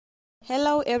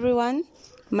Hello everyone,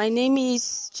 my name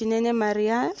is Chinene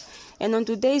Maria, and on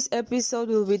today's episode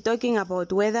we'll be talking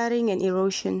about weathering and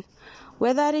erosion.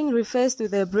 Weathering refers to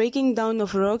the breaking down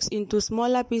of rocks into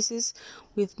smaller pieces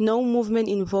with no movement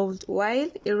involved, while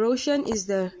erosion is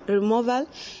the removal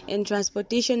and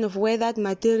transportation of weathered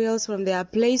materials from their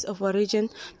place of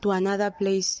origin to another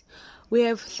place. We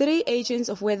have three agents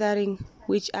of weathering,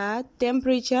 which are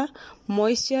temperature,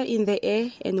 moisture in the air,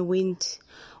 and wind.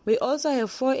 We also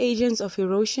have four agents of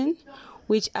erosion,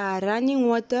 which are running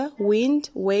water,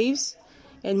 wind, waves,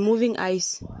 and moving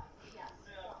ice.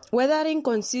 Weathering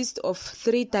consists of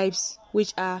three types,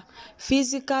 which are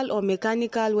physical or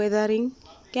mechanical weathering,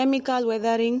 chemical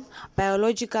weathering,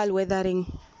 biological weathering.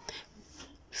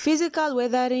 Physical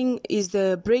weathering is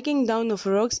the breaking down of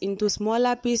rocks into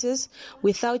smaller pieces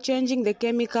without changing the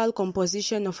chemical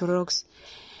composition of rocks.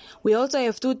 We also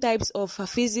have two types of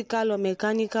physical or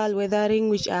mechanical weathering,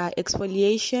 which are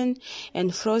exfoliation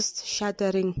and frost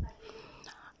shattering.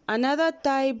 Another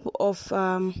type of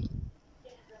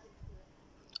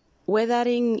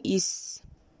weathering is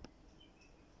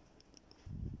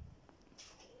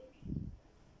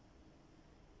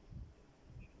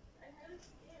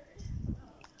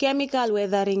chemical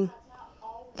weathering,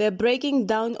 the breaking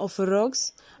down of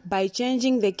rocks by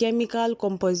changing the chemical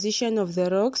composition of the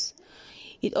rocks.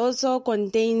 It also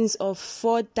contains of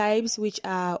four types, which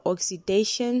are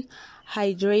oxidation,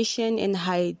 hydration, and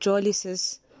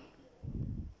hydrolysis.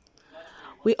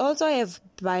 We also have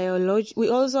biological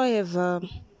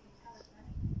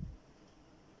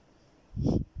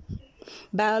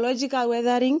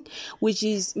weathering, which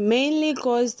is mainly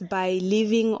caused by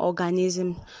living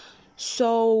organisms.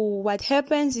 So what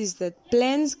happens is that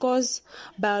plants cause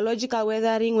biological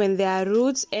weathering when their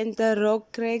roots enter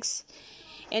rock cracks,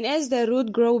 and as the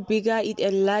root grows bigger, it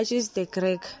enlarges the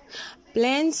crack.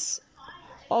 Plants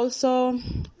also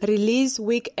release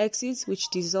weak acids which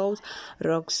dissolve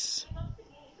rocks.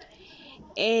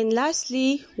 And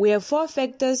lastly, we have four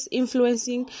factors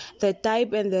influencing the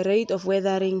type and the rate of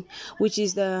weathering, which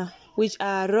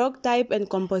are rock type and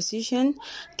composition,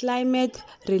 climate,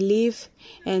 relief,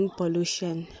 and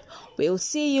pollution. We'll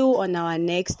see you on our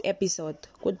next episode.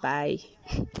 Goodbye.